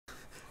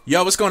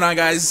Yo, what's going on,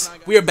 guys?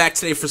 We are back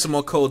today for some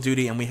more Call of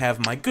Duty, and we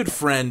have my good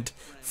friend,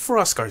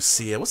 Frost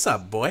Garcia. What's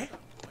up, boy?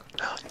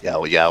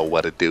 Yo, yo,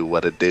 what it do,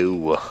 what it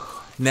do?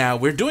 Now,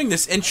 we're doing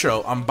this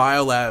intro on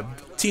Biolab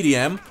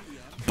TDM,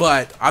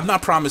 but I'm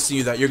not promising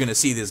you that you're going to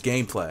see this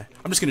gameplay.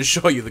 I'm just going to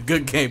show you the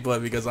good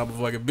gameplay because I'm a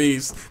fucking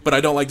beast, but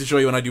I don't like to show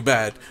you when I do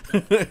bad.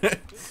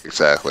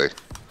 Exactly.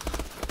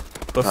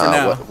 But for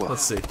now,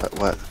 let's see.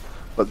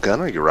 What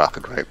gun are you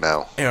rocking right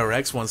now?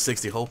 ARX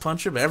 160 hole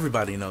puncher, but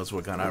everybody knows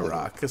what gun I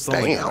rock. It's the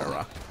only gun I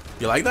rock.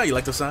 You like that? You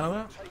like the sound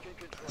of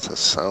that? That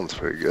sounds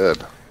pretty good.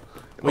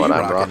 What What you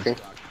I'm rocking?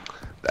 rocking?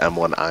 The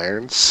M1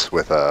 irons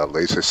with a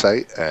laser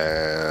sight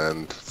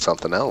and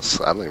something else.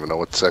 I don't even know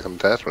what the second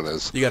attachment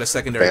is. You got a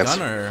secondary Fancy.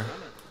 gun, or?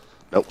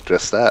 Nope,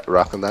 just that.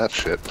 Rocking that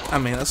shit. I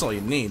mean, that's all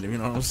you need, you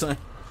know what I'm saying?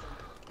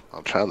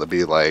 I'm trying to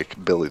be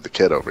like Billy the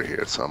Kid over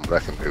here, so I'm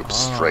wrecking hoops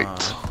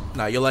straight.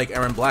 Nah, you're like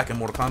Aaron Black in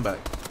Mortal Kombat.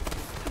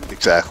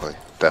 Exactly.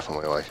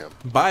 Definitely like him.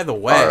 By the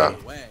way,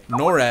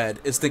 NORAD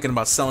is thinking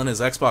about selling his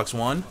Xbox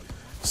One,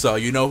 so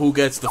you know who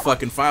gets the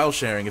fucking file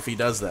sharing if he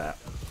does that.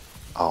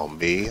 Oh,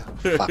 me?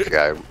 Fuck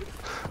yeah.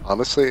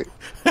 Honestly,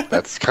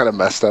 that's kind of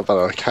messed up, and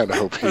I kind of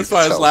hope he That's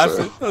why I was sells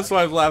laughing. it. That's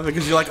why I was laughing,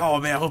 because you're like, oh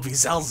man, I hope he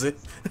sells it.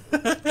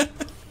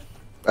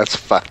 That's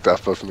fucked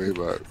up of me,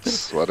 but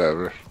it's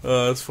whatever.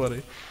 That's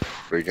funny.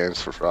 Free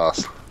games for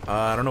Frost.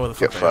 I don't know where the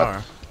fuck Get they are.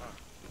 fucked.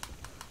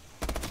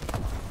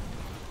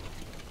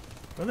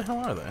 Where the hell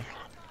are they?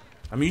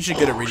 I'm usually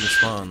good at reading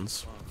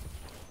spawns.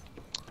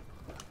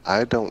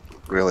 I don't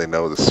really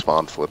know the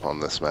spawn flip on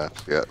this map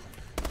yet.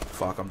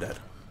 Fuck, I'm dead.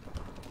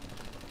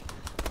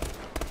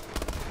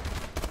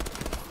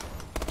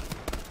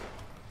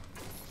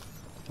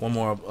 One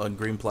more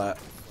green plat.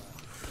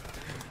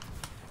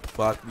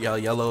 Fuck, yeah,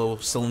 yellow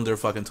cylinder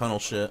fucking tunnel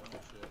shit.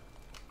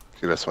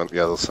 She just went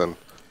Yellowstone.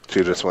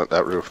 She just went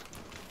that roof.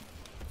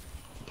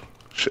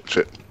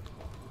 Shit.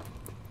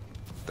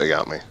 They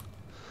got me.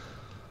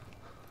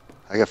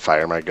 I can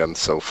fire my gun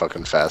so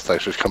fucking fast, I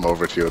should come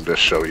over to you and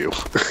just show you.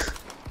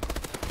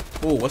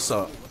 Oh, what's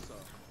up?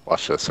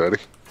 Watch this, ready?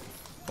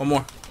 One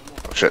more.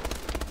 Oh, shit.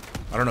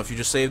 I don't know if you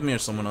just saved me or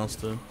someone else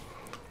did.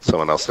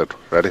 Someone else did.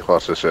 Ready?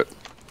 Watch this shit.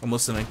 I'm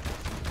listening.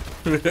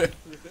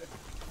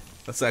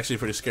 That's actually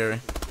pretty scary.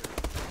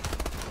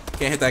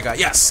 Can't hit that guy.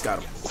 Yes, got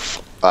him.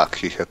 Fuck,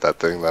 he hit that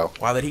thing though.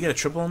 Wow, did he get a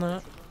triple on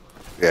that?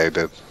 Yeah, he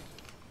did.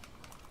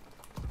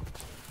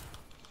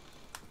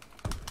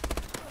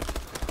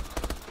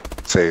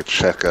 Say,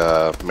 check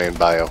main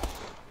bio.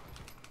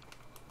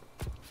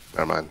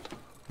 Never mind.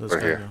 This We're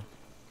guy here.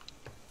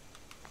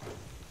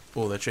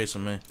 go. Oh, they're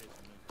chasing me.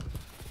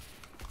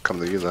 Come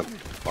to you then.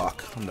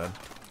 Fuck, I'm dead.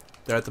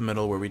 They're at the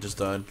middle where we just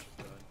died.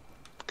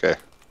 Okay.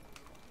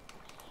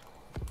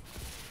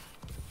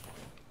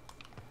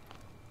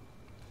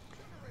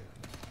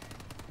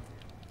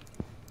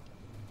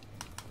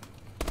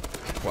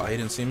 Wow, he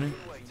didn't see me?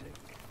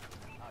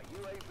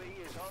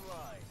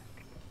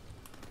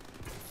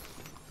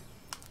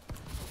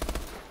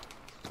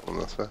 On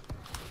this way.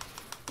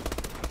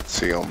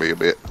 She gonna be a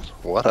bitch.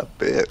 What a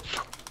bitch.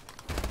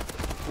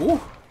 Ooh.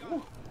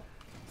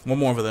 One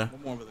more over there.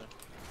 Ooh,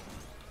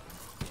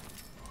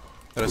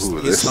 He's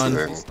this stunned.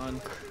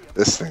 thing.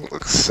 This thing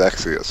looks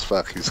sexy as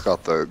fuck. He's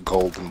got the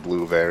gold and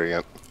blue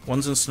variant.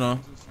 One's in snow.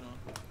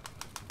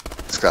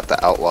 He's got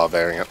the outlaw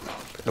variant.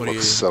 It What do looks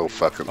you- so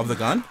fucking. Of the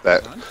gun?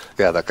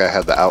 Yeah, that guy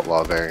had the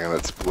outlaw variant.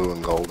 It's blue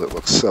and gold. It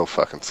looks so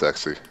fucking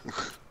sexy.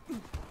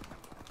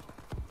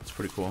 It's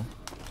pretty cool.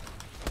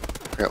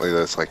 Apparently,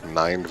 there's like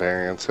 9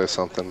 variants or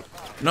something.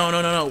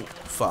 No.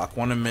 Fuck,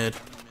 one in mid.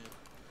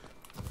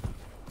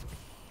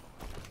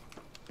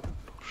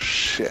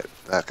 Shit,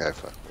 that guy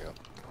fucked me up.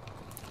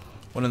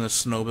 One in the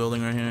snow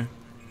building right here.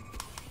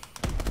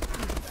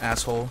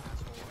 Asshole.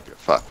 Get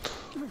fucked.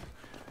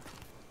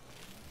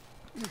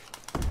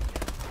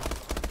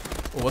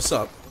 Oh, what's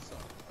up?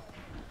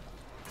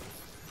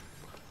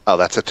 Oh,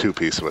 that's a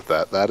 2-piece with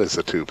that. That is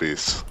a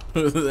 2-piece.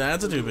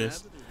 That's a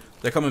two-piece.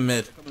 They're coming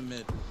mid.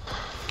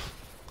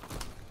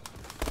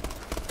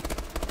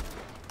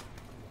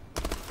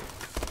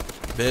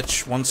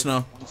 Bitch, one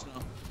snow.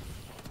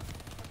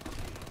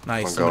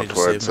 Nice. I'm going somebody just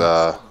towards,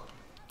 saved me.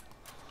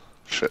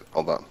 Shit,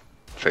 hold on.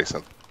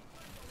 Chasing.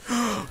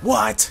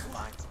 What?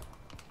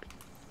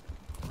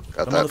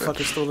 Got The that motherfucker's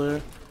bitch. still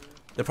there.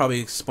 They're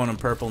probably spawning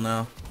purple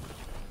now.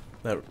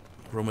 That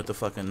room with the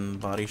fucking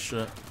body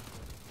shit.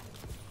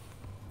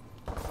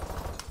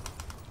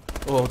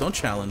 Oh, don't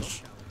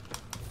challenge.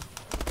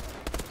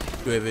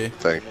 UAV.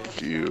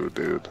 Thank you,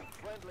 dude.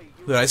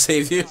 Did I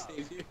save you?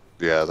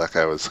 Yeah, that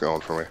guy was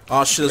going for me.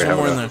 Oh shit, there's Yeah,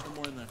 one more in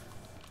yeah. there.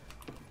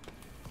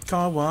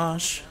 Car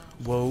wash.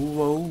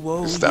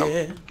 Whoa, It's down.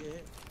 yeah.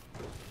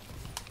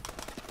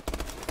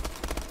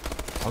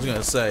 I was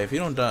gonna say, if you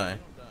don't die.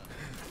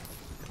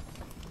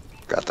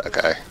 Got that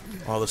guy.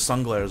 Oh, the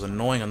sun glare is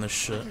annoying on this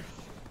shit.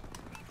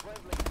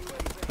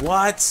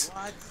 What?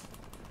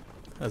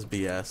 That's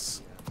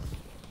BS.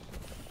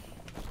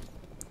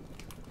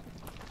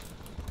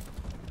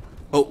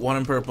 Oh, one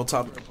in purple,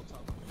 top.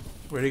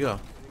 Where'd he go?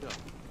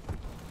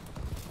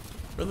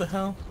 Where the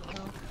hell?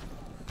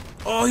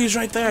 Oh, he's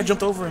right there. I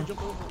jumped over him.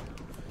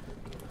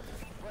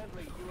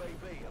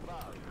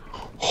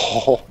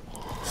 Oh,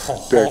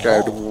 that guy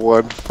had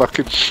one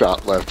fucking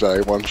shot left.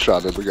 I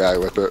one-shotted the guy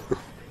with it.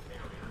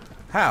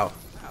 How?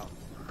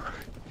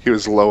 He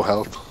was low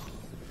health.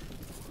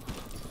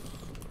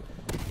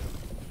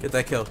 Get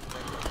that kill.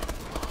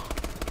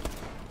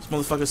 This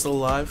motherfucker's still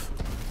alive.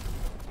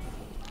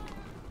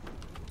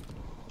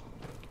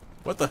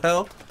 What the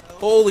hell?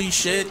 Holy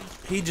shit.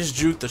 He just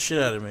juked the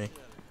shit out of me.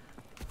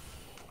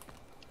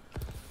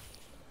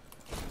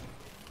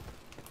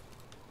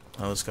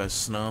 Oh, this guy's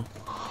snow.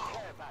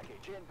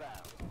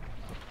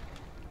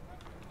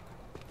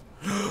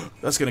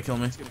 That's gonna kill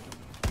me.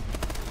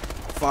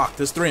 Fuck,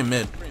 there's 3 in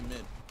mid.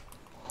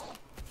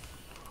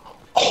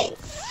 Oh,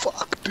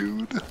 fuck,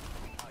 dude.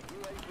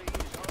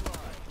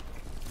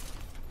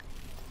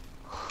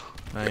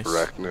 Nice.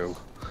 Wreck noob.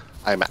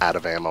 I'm out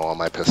of ammo on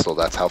my pistol.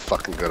 That's how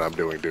fucking good I'm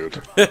doing,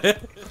 dude.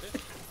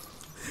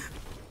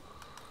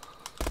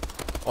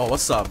 Oh,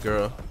 what's up,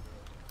 girl?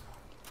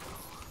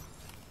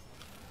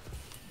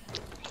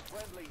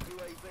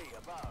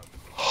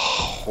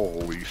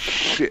 Holy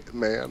shit,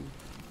 man.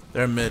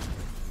 They're mid.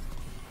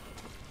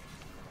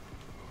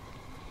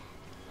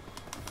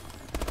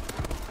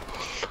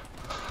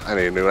 I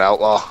need a new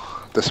outlaw.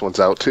 This one's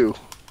out too.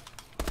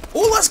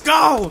 Oh, let's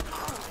go!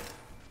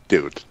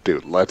 Dude,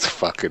 let's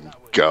fucking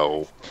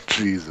go.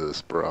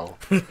 Jesus, bro.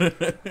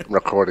 I'm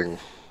recording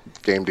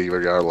game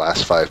DVR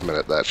last 5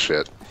 minute, that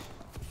shit.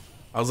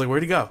 I was like,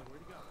 where'd he go?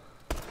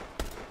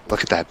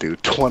 Look at that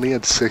dude. 20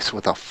 and 6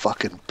 with a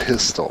fucking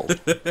pistol.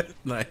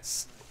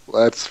 Nice.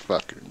 Let's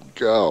fucking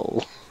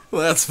go.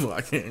 Let's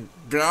fucking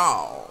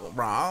go,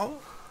 bro.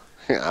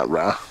 Yeah,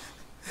 bro.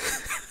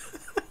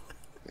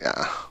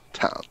 Yeah,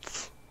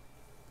 tops.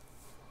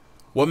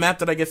 What map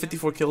did I get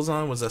 54 kills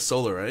on? Was that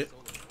solo, right?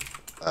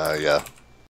 Yeah.